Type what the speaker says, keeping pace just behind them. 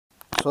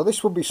So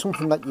this would be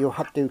something that you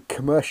had to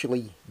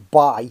commercially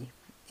buy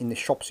in the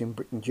shops in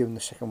Britain during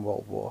the Second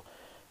World War.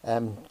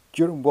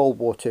 During World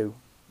War II,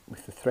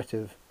 with the threat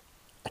of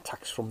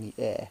attacks from the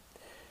air,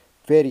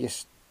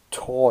 various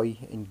toy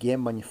and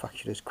game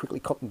manufacturers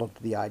quickly cottoned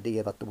onto the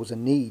idea that there was a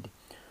need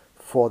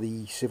for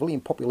the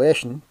civilian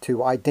population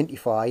to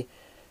identify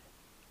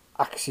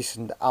Axis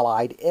and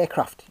Allied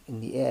aircraft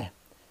in the air.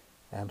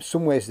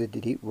 Some ways they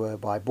did it were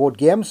by board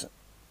games,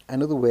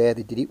 another way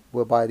they did it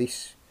were by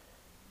this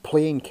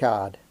playing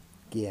card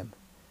game.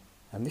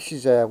 And this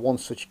is one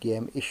such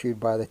game issued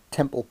by the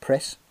Temple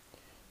Press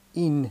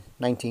in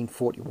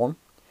 1941.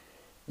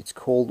 It's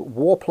called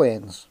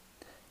Warplanes,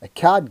 a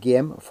card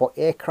game for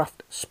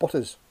aircraft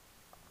spotters.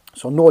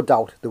 So no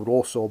doubt they were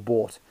also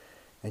bought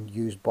and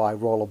used by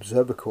Royal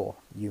Observer Corps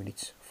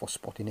units for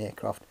spotting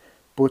aircraft,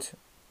 but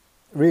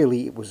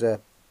really it was a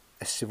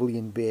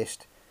civilian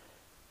based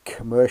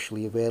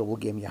commercially available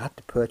game. You had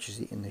to purchase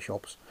it in the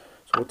shops.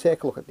 So we'll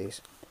take a look at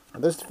this.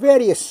 And there's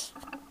various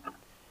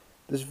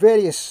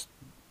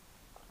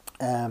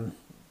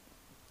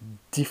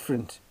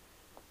different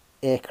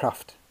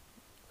aircraft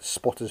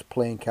spotters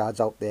playing cards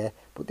out there,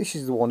 but this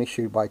is the one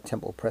issued by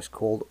Temple Press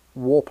called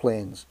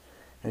Warplanes,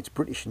 and it's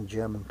British and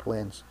German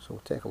planes. So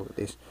we'll take a look at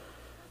this.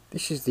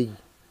 This is the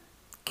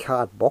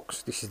card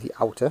box. This is the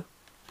outer,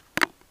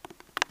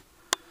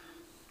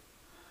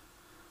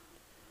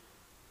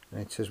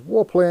 and it says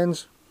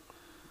Warplanes,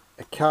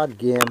 a card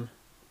game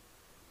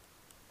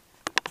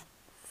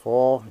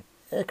for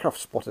aircraft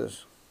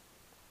spotters,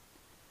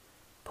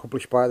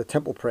 published by the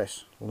Temple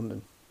Press,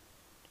 London.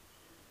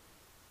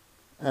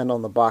 And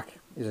on the back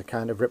is a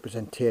kind of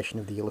representation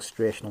of the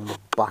illustration on the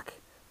back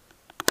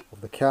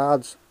of the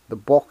cards. The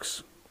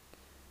box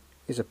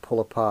is a pull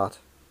apart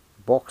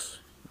box.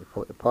 You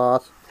pull it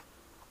apart.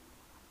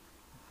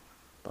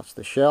 That's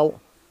the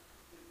shell.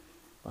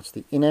 That's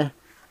the inner.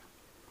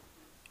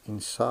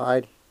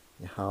 Inside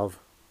you have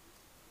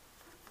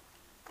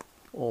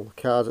all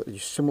the cards that are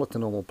just similar to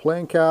normal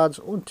playing cards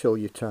until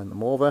you turn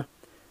them over.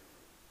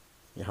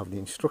 You have the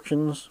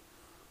instructions,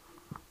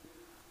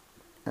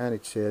 and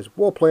it says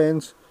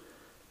Warplanes,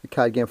 the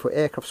card game for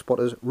aircraft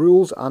spotters,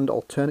 rules and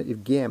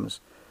alternative games.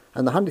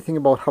 And the handy thing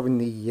about having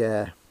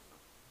the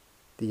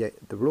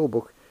rule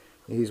book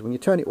is when you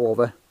turn it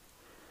over,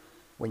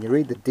 when you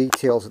read the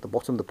details at the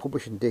bottom, the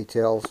publishing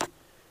details,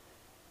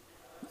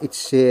 it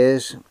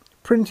says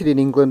printed in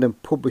England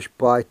and published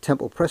by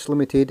Temple Press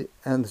Limited,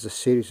 and there's a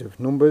series of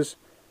numbers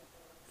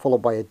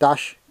followed by a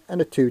dash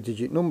and a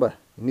 2-digit number,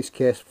 in this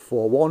case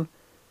 41,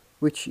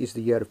 which is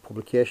the year of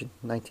publication,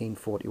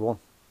 1941.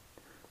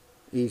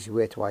 Easy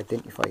way to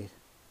identify it.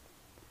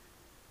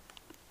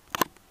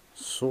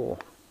 So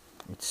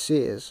it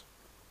says,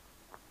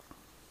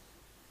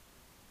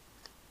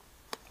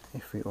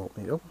 if we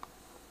open it up,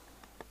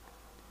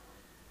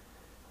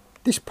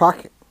 this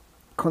pack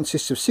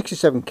consists of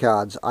 67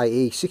 cards,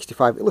 i.e.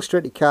 65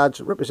 illustrated cards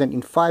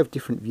representing 5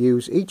 different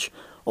views each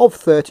of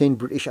 13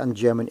 British and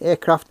German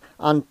aircraft,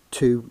 and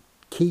 2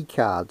 key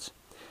cards.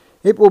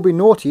 It will be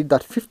noted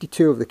that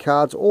 52 of the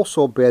cards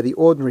also bear the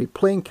ordinary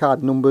playing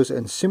card numbers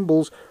and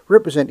symbols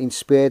representing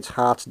spades,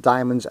 hearts,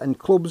 diamonds and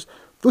clubs,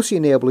 thus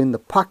enabling the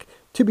pack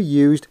to be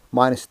used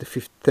minus the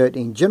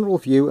 13 general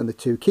view and the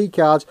 2 key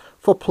cards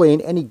for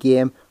playing any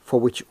game for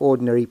which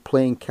ordinary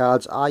playing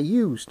cards are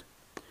used.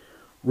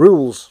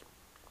 Rules.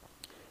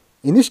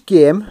 In this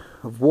game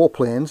of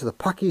Warplanes, the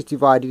pack is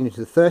divided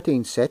into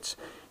 13 sets,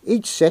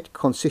 each set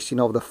consisting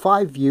of the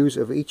 5 views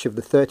of each of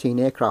the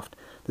 13 aircraft.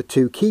 The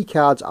 2 key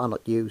cards are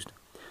not used.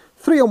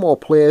 3 or more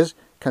players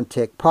can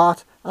take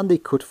part, and they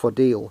cut for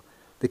deal.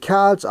 The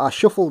cards are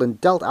shuffled and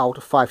dealt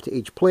out 5 to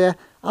each player,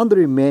 and the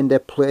remainder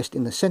placed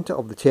in the centre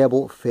of the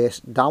table face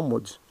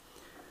downwards.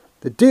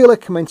 The dealer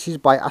commences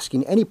by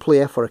asking any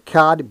player for a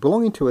card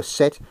belonging to a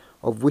set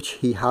of which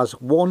he has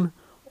 1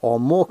 or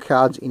more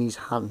cards in his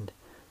hand.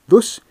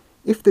 Thus,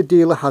 if the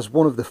dealer has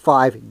one of the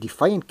 5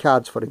 Defiant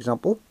cards, for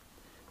example,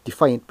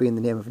 Defiant being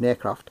the name of an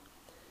aircraft,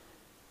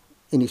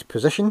 in his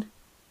possession,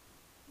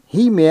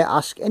 he may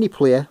ask any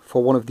player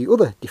for one of the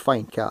other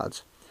Defiant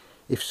cards.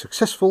 If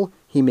successful,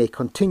 he may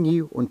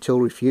continue until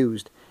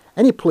refused.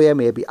 Any player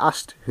may be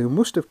asked, who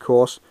must of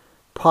course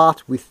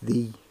part with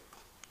the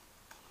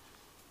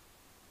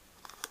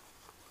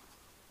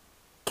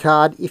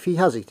card if he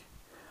has it.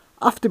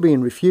 After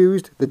being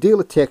refused, the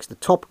dealer takes the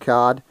top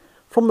card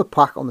from the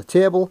pack on the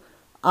table,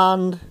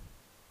 and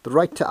the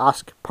right to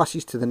ask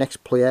passes to the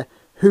next player,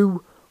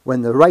 who,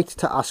 when the right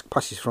to ask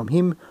passes from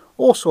him,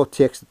 also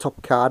takes the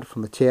top card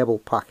from the table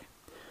pack.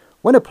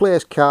 When a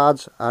player's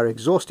cards are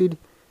exhausted,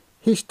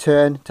 his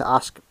turn to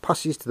ask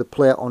passes to the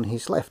player on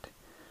his left.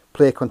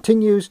 Play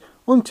continues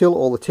until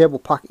all the table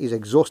pack is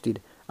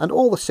exhausted and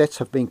all the sets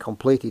have been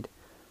completed.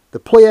 The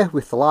player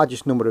with the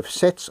largest number of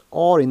sets,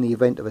 or in the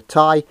event of a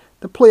tie,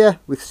 the player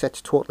with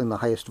sets totaling the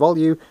highest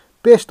value,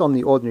 based on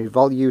the ordinary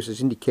values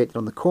as indicated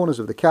on the corners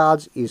of the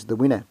cards, is the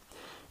winner.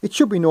 It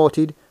should be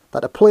noted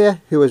that a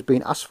player who has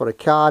been asked for a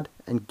card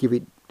and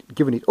given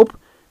it up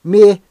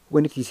may,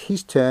 when it is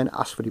his turn,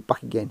 ask for it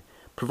back again,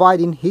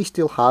 providing he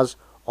still has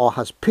or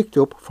has picked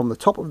up from the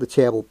top of the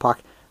table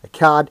pack a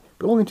card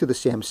belonging to the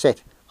same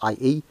set,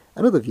 i.e.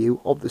 another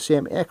view of the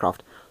same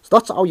aircraft. So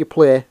that's how you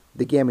play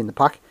the game in the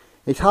pack.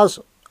 It has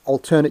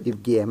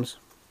alternative games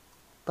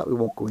that we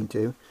won't go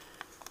into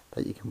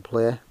that you can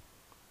play.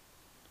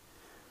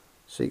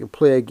 So you can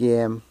play a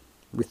game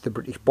with the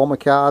British bomber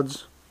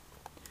cards.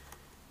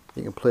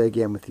 You can play a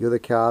game with the other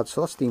cards.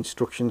 So that's the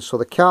instructions. So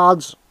the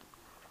cards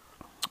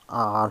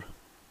are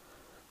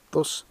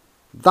thus.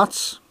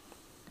 That's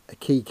a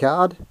key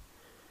card.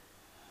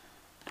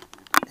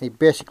 It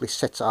basically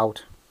sets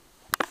out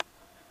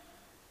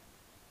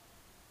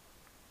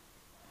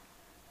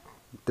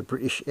the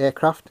British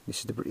aircraft. This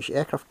is the British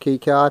aircraft key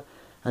card,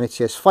 and it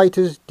says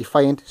Fighters,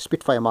 Defiant,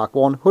 Spitfire Mark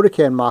 1,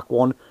 Hurricane Mark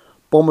 1,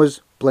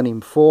 Bombers,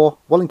 Blenheim 4,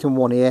 Wellington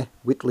 1A,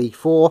 Whitley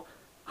 4,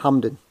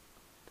 Hampden.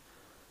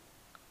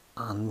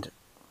 And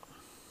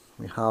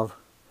we have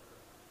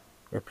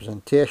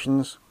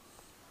representations.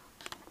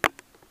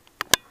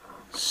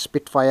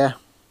 Spitfire.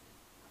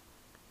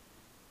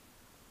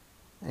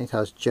 It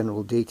has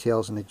general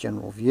details and a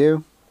general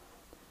view.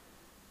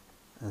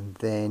 And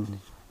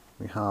then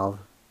we have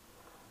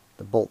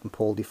the Bolton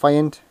Pole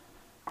Defiant.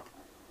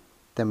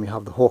 Then we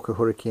have the Hawker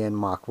Hurricane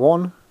Mark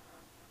 1.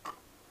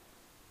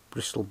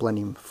 Bristol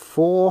Blenheim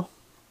 4.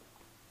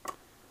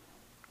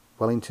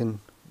 Wellington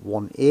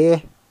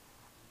 1A.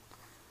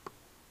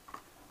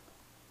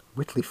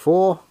 Whitley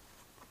 4.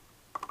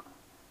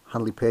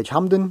 Handley Page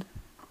Hampden.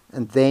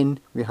 And then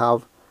we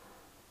have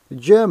the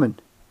German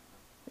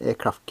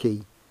aircraft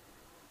key.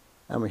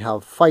 And we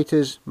have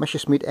Fighters,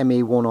 Messerschmitt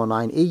ME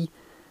 109E,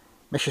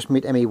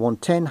 Messerschmitt ME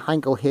 110,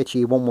 Heinkel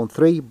HE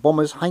 113,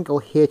 Bombers,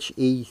 Heinkel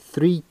HE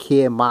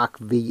 3K Mark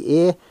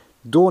VA,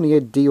 Dornier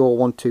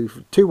DO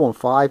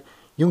 215,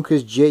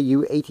 Junkers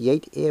JU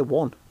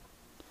 88A1.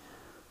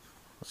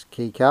 That's a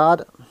key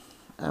card.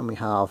 And we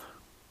have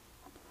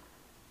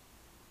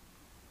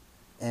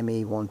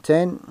ME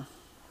 110,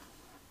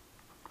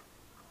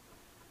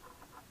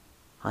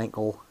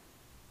 Heinkel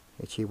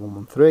HE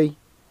 113,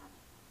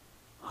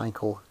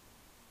 Heinkel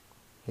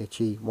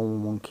HE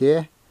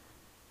 111K,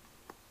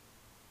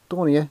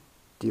 Dornier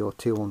DO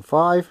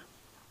 215,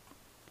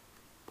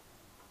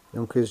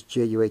 Junkers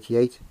JU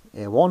 88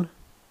 A1,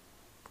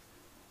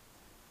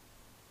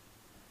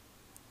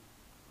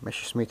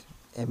 Messerschmitt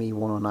ME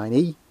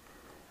 109E,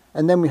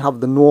 and then we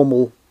have the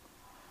normal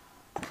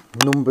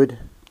numbered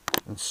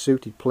and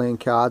suited playing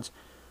cards,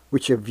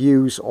 which are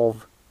views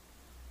of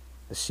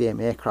the same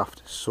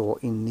aircraft. So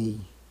in the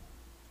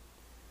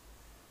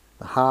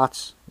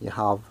Hearts you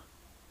have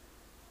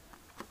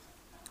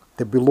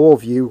the below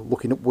view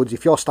looking upwards.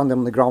 If you're standing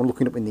on the ground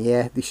looking up in the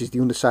air, this is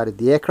the underside of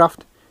the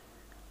aircraft.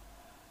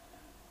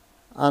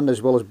 And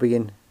as well as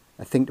being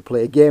a thing to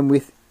play a game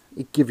with,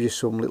 it gives you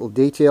some little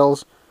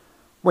details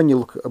when you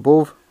look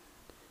above.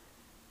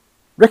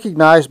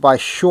 Recognised by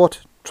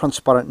short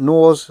transparent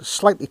nose,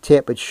 slightly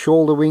tapered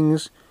shoulder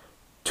wings,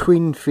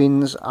 twin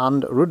fins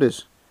and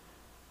rudders.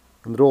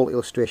 And they're all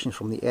illustrations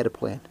from the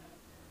aeroplane.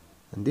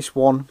 And this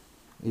one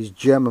is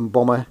German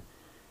bomber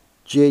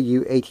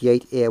JU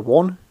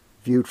 88A1,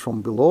 viewed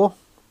from below.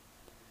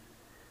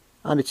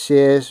 And it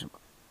says,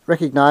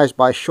 recognised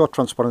by short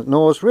transparent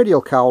nose,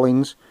 radial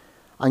cowlings,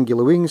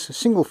 angular wings,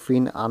 single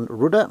fin and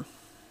rudder.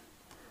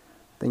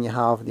 Then you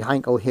have the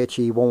Heinkel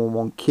HE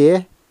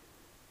 111K,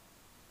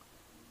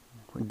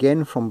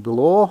 again from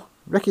below,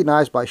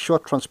 recognised by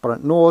short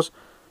transparent nose,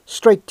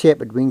 straight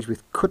tapered wings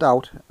with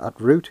cutout at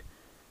root,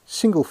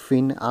 single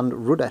fin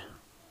and rudder.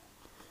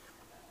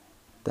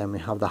 Then we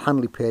have the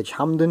Handley Page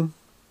Hampden,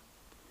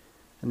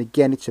 and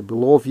again it's a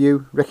below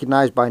view,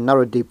 recognised by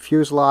narrow deep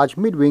fuselage,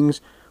 mid wings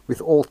with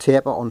all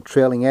taper on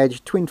trailing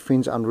edge, twin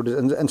fins and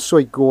rudders, and so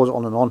it goes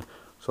on and on.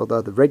 So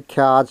they're the red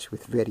cards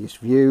with various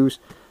views.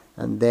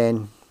 And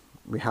then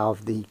we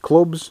have the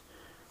clubs,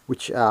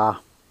 which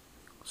are,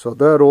 so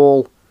they're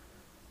all,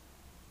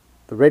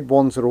 the red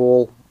ones are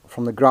all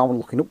from the ground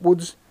looking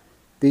upwards.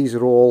 These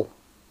are all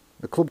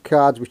the club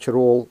cards, which are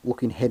all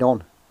looking head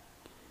on.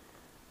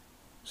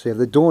 So you have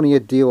the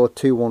Dornier DO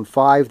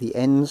 215, the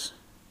ends,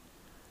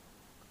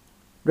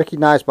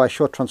 recognised by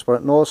short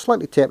transparent nose,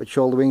 slightly tapered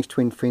shoulder wings,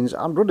 twin fins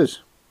and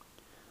rudders.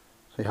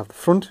 So you have the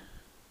front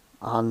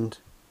and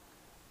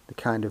the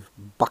kind of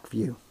back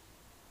view.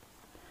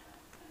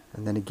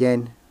 And then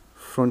again,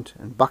 front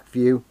and back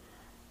view,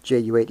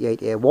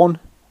 JU88A1,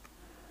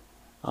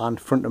 and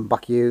front and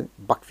back view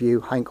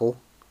Heinkel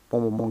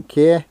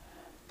 111K,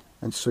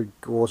 and so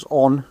it goes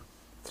on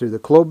through the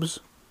clubs.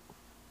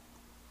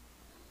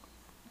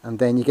 And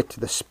then you get to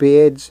the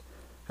spades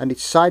and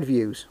its side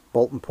views,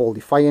 Bolton Pole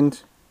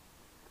Defiant,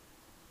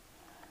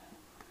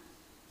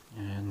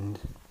 and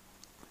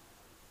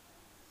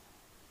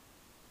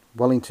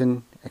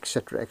Wellington,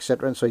 etc,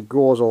 etc, and so it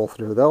goes all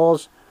through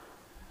those.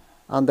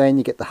 And then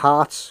you get the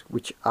Hearts,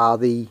 which are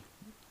the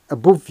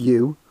above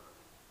view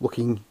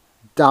looking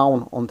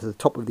down onto the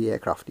top of the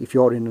aircraft, if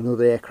you're in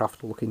another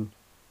aircraft looking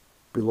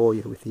below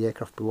you, with the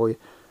aircraft below you.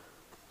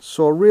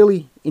 So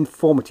really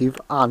informative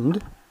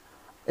and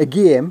a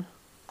game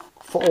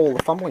for all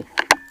the family.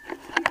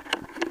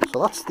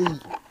 So that's the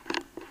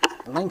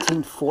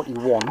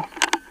 1941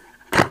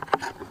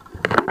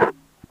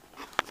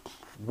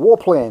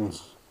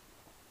 warplanes.